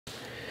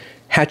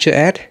how to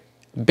add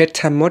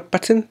bedtime mode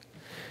button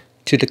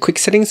to the quick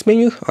settings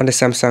menu on the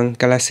Samsung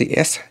Galaxy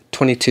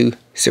S22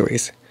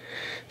 series.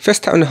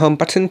 First, tap on the home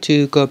button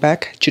to go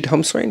back to the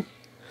home screen.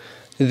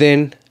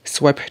 Then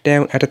swipe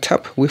down at the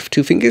top with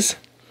two fingers.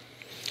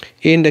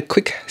 In the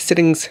quick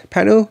settings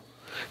panel,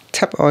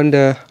 tap on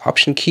the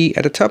option key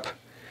at the top.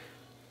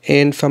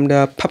 And from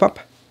the pop-up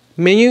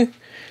menu,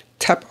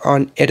 tap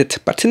on edit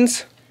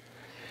buttons.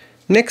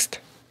 Next,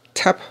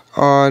 tap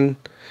on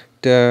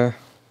the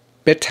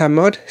bedtime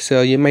mode,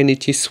 so you might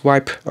need to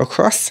swipe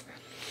across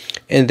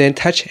and then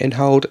touch and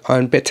hold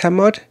on bedtime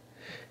mode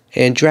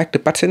and drag the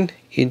button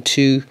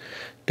into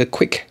the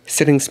quick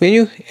settings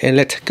menu and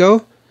let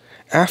go.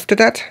 After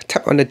that,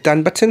 tap on the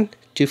done button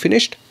to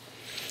finish.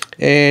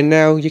 And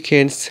now you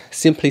can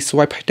simply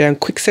swipe down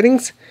quick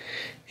settings,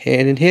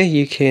 and in here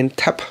you can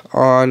tap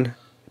on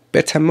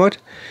bedtime mode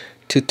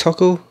to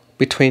toggle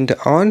between the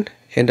on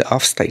and the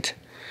off state.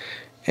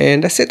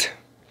 And that's it.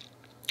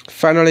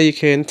 Finally, you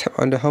can tap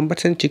on the home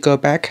button to go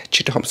back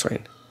to the home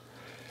screen.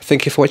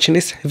 Thank you for watching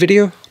this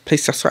video.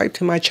 Please subscribe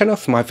to my channel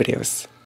for more videos.